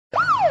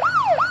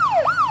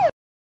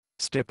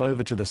step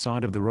over to the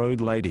side of the road,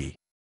 lady.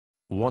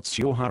 What's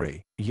your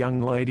hurry,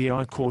 young lady?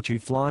 I caught you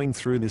flying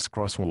through this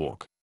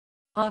crosswalk.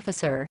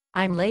 Officer,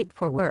 I'm late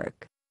for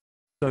work.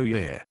 Oh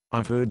yeah,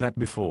 I've heard that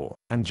before.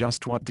 And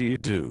just what do you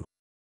do?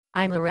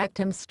 I'm a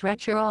rectum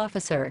stretcher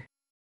officer.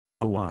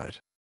 A what?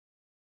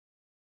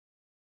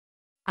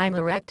 I'm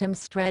a rectum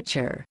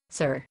stretcher,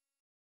 sir.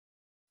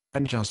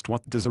 And just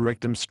what does a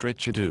rectum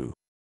stretcher do?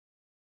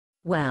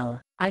 Well,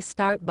 I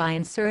start by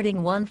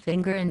inserting one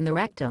finger in the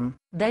rectum,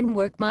 then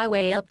work my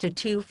way up to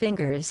 2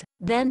 fingers,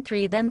 then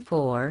 3, then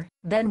 4,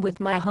 then with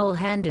my whole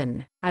hand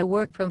in, I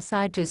work from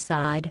side to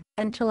side,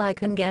 until I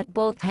can get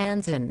both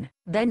hands in,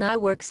 then I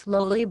work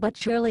slowly but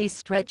surely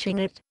stretching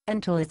it,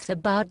 until it's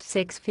about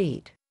 6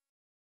 feet.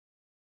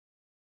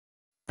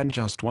 And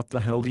just what the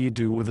hell do you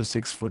do with a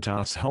 6-foot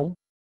asshole?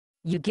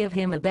 You give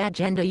him a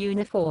badge and a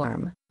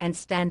uniform, and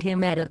stand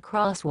him at a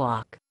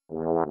crosswalk.